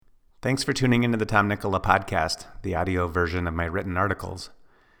Thanks for tuning into the Tom Nicola podcast, the audio version of my written articles.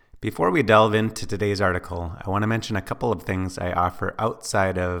 Before we delve into today's article, I want to mention a couple of things I offer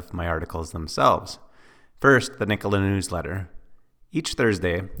outside of my articles themselves. First, the Nicola newsletter. Each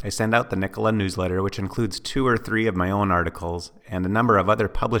Thursday, I send out the Nicola newsletter, which includes 2 or 3 of my own articles and a number of other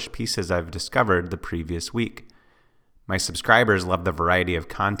published pieces I've discovered the previous week. My subscribers love the variety of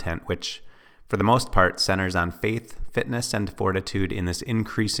content, which, for the most part, centers on faith, fitness, and fortitude in this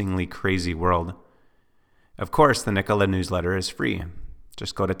increasingly crazy world. Of course, the Nicola newsletter is free.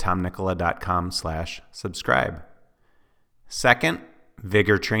 Just go to tomnicola.com/subscribe. Second,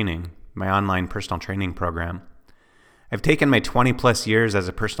 Vigor Training, my online personal training program. I've taken my 20 plus years as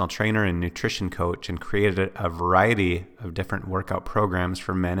a personal trainer and nutrition coach and created a variety of different workout programs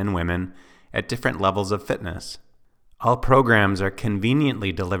for men and women at different levels of fitness. All programs are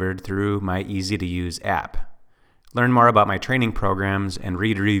conveniently delivered through my easy-to-use app. Learn more about my training programs and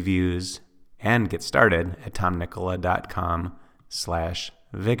read reviews and get started at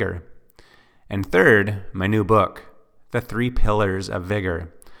tomnicola.com/vigor. And third, my new book, The 3 Pillars of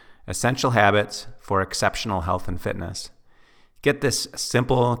Vigor, Essential Habits for Exceptional Health and Fitness. Get this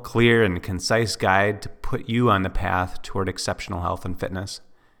simple, clear, and concise guide to put you on the path toward exceptional health and fitness.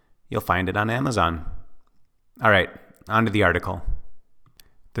 You'll find it on Amazon. All right, on to the article.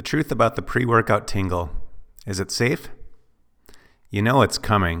 The truth about the pre-workout tingle. Is it safe? You know it's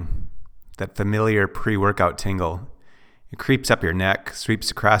coming. That familiar pre-workout tingle. It creeps up your neck,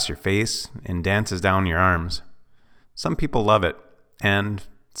 sweeps across your face, and dances down your arms. Some people love it, and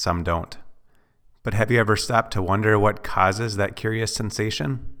some don't. But have you ever stopped to wonder what causes that curious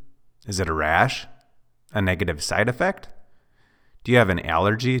sensation? Is it a rash? A negative side effect? Do you have an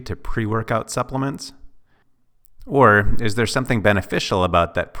allergy to pre-workout supplements? Or is there something beneficial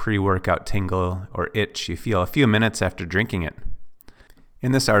about that pre-workout tingle or itch you feel a few minutes after drinking it?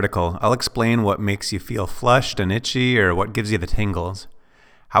 In this article, I'll explain what makes you feel flushed and itchy or what gives you the tingles.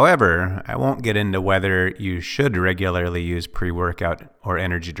 However, I won't get into whether you should regularly use pre-workout or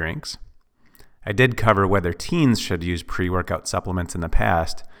energy drinks. I did cover whether teens should use pre-workout supplements in the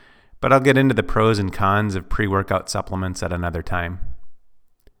past, but I'll get into the pros and cons of pre-workout supplements at another time.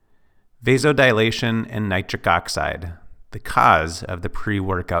 Vasodilation and nitric oxide, the cause of the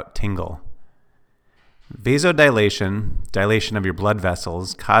pre-workout tingle. Vasodilation, dilation of your blood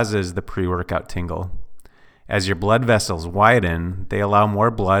vessels, causes the pre-workout tingle. As your blood vessels widen, they allow more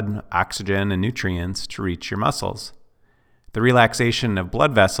blood, oxygen, and nutrients to reach your muscles. The relaxation of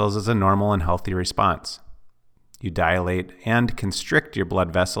blood vessels is a normal and healthy response. You dilate and constrict your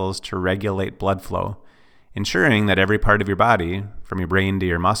blood vessels to regulate blood flow, ensuring that every part of your body, from your brain to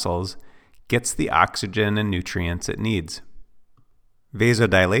your muscles, gets the oxygen and nutrients it needs.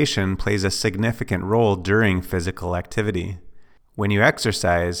 Vasodilation plays a significant role during physical activity. When you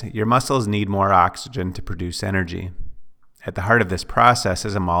exercise, your muscles need more oxygen to produce energy. At the heart of this process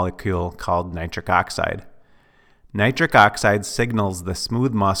is a molecule called nitric oxide. Nitric oxide signals the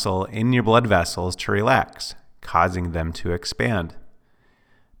smooth muscle in your blood vessels to relax, causing them to expand.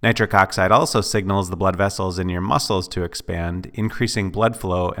 Nitric oxide also signals the blood vessels in your muscles to expand, increasing blood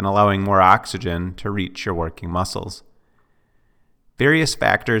flow and allowing more oxygen to reach your working muscles. Various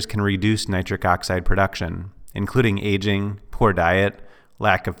factors can reduce nitric oxide production, including aging, poor diet,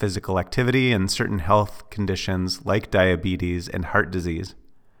 lack of physical activity, and certain health conditions like diabetes and heart disease.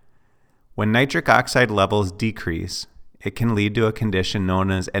 When nitric oxide levels decrease, it can lead to a condition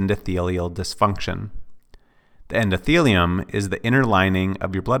known as endothelial dysfunction. The endothelium is the inner lining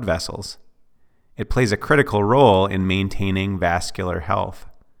of your blood vessels. It plays a critical role in maintaining vascular health.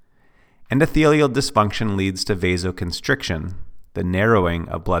 Endothelial dysfunction leads to vasoconstriction, the narrowing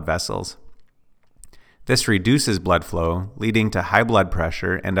of blood vessels. This reduces blood flow, leading to high blood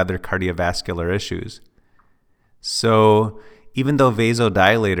pressure and other cardiovascular issues. So, even though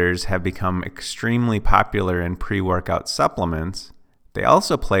vasodilators have become extremely popular in pre-workout supplements, they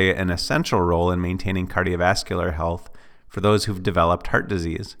also play an essential role in maintaining cardiovascular health for those who've developed heart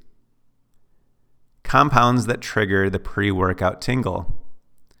disease. Compounds that trigger the pre-workout tingle.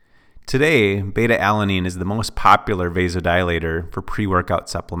 Today, beta-alanine is the most popular vasodilator for pre-workout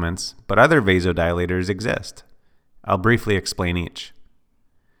supplements, but other vasodilators exist. I'll briefly explain each.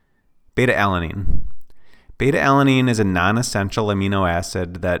 Beta-alanine. Beta-alanine is a non-essential amino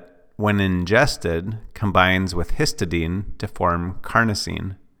acid that, when ingested, combines with histidine to form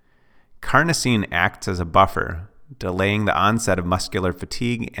carnosine. Carnosine acts as a buffer, delaying the onset of muscular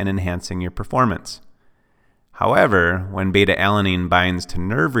fatigue and enhancing your performance. However, when beta-alanine binds to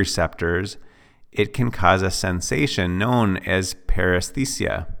nerve receptors, it can cause a sensation known as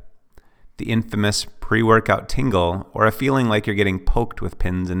paresthesia. The infamous pre-workout tingle, or a feeling like you're getting poked with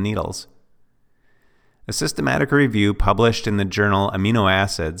pins and needles. A systematic review published in the journal Amino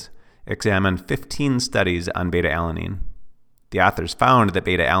Acids examined 15 studies on beta-alanine. The authors found that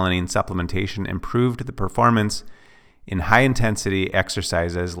beta-alanine supplementation improved the performance in high-intensity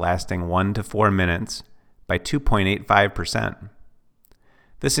exercises lasting 1 to 4 minutes by 2.85%.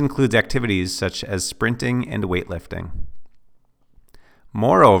 This includes activities such as sprinting and weightlifting.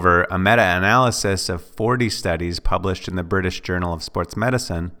 Moreover, a meta-analysis of 40 studies published in the British Journal of Sports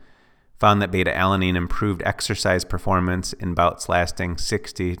Medicine found that beta-alanine improved exercise performance in bouts lasting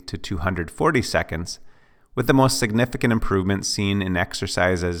 60 to 240 seconds, with the most significant improvement seen in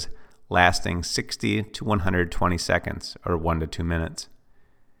exercises lasting 60 to 120 seconds, or 1 to 2 minutes.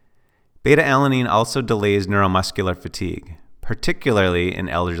 Beta-alanine also delays neuromuscular fatigue, particularly in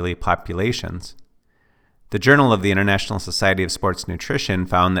elderly populations. The Journal of the International Society of Sports Nutrition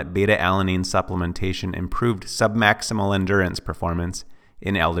found that beta-alanine supplementation improved submaximal endurance performance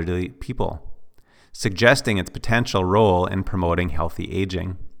in elderly people, suggesting its potential role in promoting healthy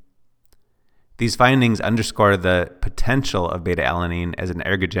aging. These findings underscore the potential of beta-alanine as an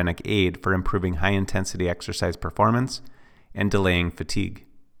ergogenic aid for improving high-intensity exercise performance and delaying fatigue.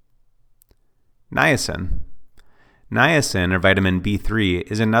 Niacin. Niacin, or vitamin B3,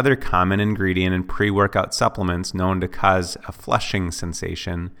 is another common ingredient in pre-workout supplements known to cause a flushing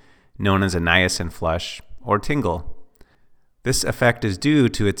sensation, known as a niacin flush or tingle. This effect is due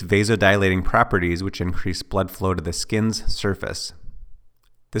to its vasodilating properties, which increase blood flow to the skin's surface.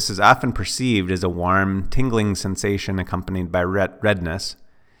 This is often perceived as a warm, tingling sensation accompanied by redness.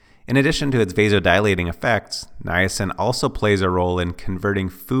 In addition to its vasodilating effects, niacin also plays a role in converting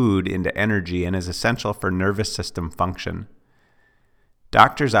food into energy and is essential for nervous system function.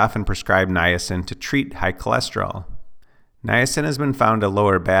 Doctors often prescribe niacin to treat high cholesterol. Niacin has been found to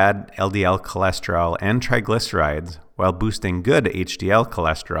lower bad LDL cholesterol and triglycerides while boosting good HDL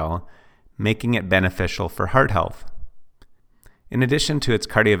cholesterol, making it beneficial for heart health. In addition to its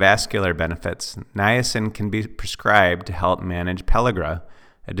cardiovascular benefits, niacin can be prescribed to help manage pellagra,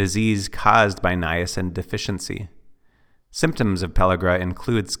 a disease caused by niacin deficiency. Symptoms of pellagra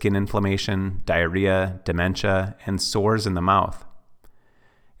include skin inflammation, diarrhea, dementia, and sores in the mouth.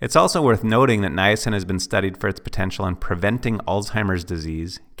 It's also worth noting that niacin has been studied for its potential in preventing Alzheimer's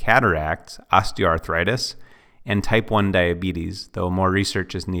disease, cataracts, osteoarthritis, and type 1 diabetes, though more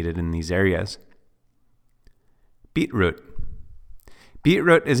research is needed in these areas. Beetroot.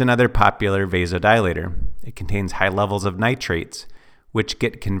 Beetroot is another popular vasodilator. It contains high levels of nitrates, which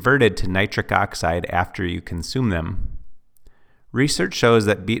get converted to nitric oxide after you consume them. Research shows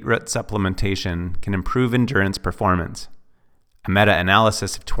that beetroot supplementation can improve endurance performance. A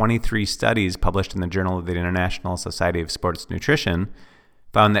meta-analysis of 23 studies published in the Journal of the International Society of Sports Nutrition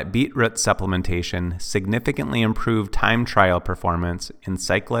found that beetroot supplementation significantly improved time trial performance in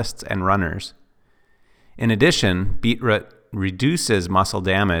cyclists and runners. In addition, beetroot reduces muscle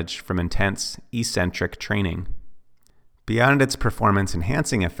damage from intense eccentric training. Beyond its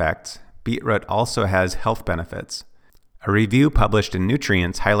performance-enhancing effects, beetroot also has health benefits. A review published in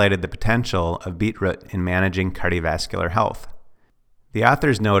Nutrients highlighted the potential of beetroot in managing cardiovascular health. The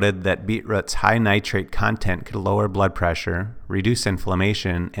authors noted that beetroot's high nitrate content could lower blood pressure, reduce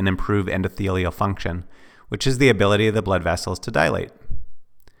inflammation, and improve endothelial function, which is the ability of the blood vessels to dilate.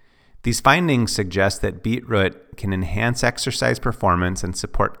 These findings suggest that beetroot can enhance exercise performance and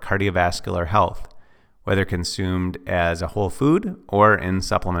support cardiovascular health, whether consumed as a whole food or in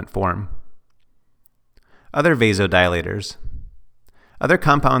supplement form. Other vasodilators. Other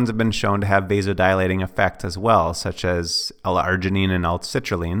compounds have been shown to have vasodilating effects as well, such as L-arginine and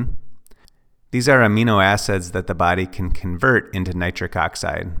L-citrulline. These are amino acids that the body can convert into nitric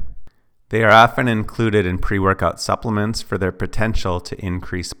oxide. They are often included in pre-workout supplements for their potential to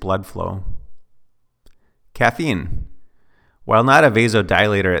increase blood flow. Caffeine. While not a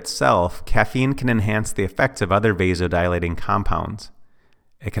vasodilator itself, caffeine can enhance the effects of other vasodilating compounds.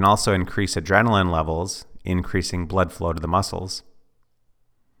 It can also increase adrenaline levels, increasing blood flow to the muscles.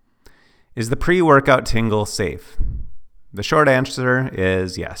 Is the pre-workout tingle safe? The short answer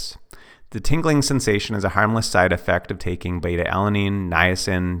is yes. The tingling sensation is a harmless side effect of taking beta-alanine,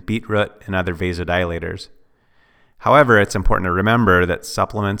 niacin, beetroot, and other vasodilators. However, it's important to remember that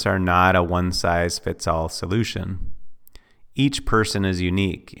supplements are not a one-size-fits-all solution. Each person is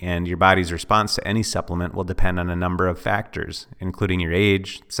unique, and your body's response to any supplement will depend on a number of factors, including your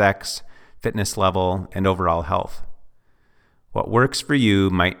age, sex, fitness level, and overall health. What works for you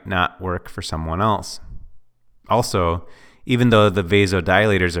might not work for someone else. Also, even though the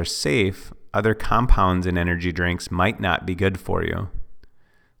vasodilators are safe, other compounds in energy drinks might not be good for you.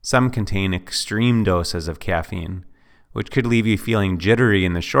 Some contain extreme doses of caffeine, which could leave you feeling jittery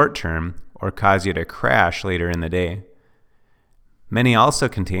in the short term or cause you to crash later in the day. Many also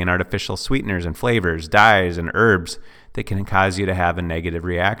contain artificial sweeteners and flavors, dyes, and herbs that can cause you to have a negative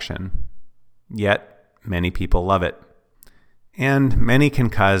reaction. Yet, many people love it. And many can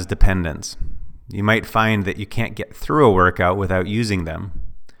cause dependence. You might find that you can't get through a workout without using them.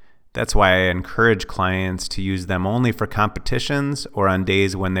 That's why I encourage clients to use them only for competitions or on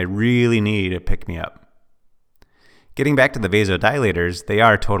days when they really need a pick-me-up. Getting back to the vasodilators, they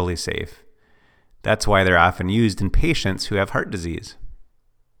are totally safe. That's why they're often used in patients who have heart disease.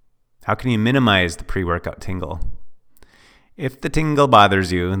 How can you minimize the pre-workout tingle? If the tingle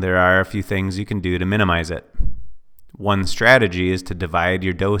bothers you, there are a few things you can do to minimize it. One strategy is to divide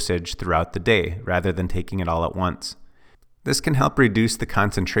your dosage throughout the day rather than taking it all at once. This can help reduce the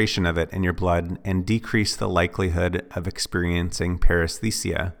concentration of it in your blood and decrease the likelihood of experiencing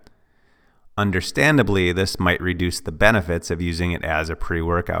paresthesia. Understandably, this might reduce the benefits of using it as a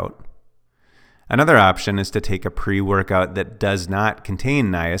pre-workout. Another option is to take a pre-workout that does not contain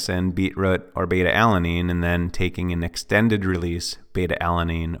niacin, beetroot, or beta-alanine and then taking an extended release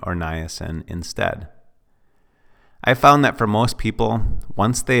beta-alanine or niacin instead. I found that for most people,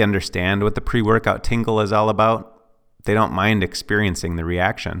 once they understand what the pre-workout tingle is all about, they don't mind experiencing the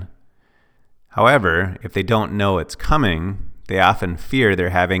reaction. However, if they don't know it's coming, they often fear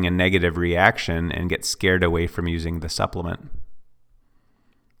they're having a negative reaction and get scared away from using the supplement.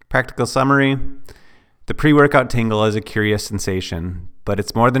 Practical summary, the pre-workout tingle is a curious sensation, but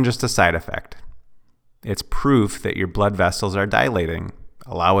it's more than just a side effect. It's proof that your blood vessels are dilating,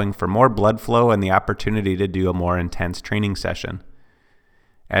 allowing for more blood flow and the opportunity to do a more intense training session.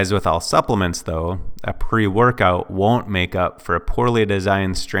 As with all supplements though, a pre-workout won't make up for a poorly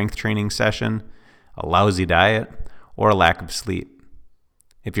designed strength training session, a lousy diet, or a lack of sleep.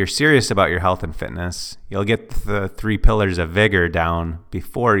 If you're serious about your health and fitness, you'll get the 3 pillars of vigor down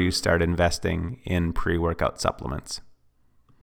before you start investing in pre-workout supplements.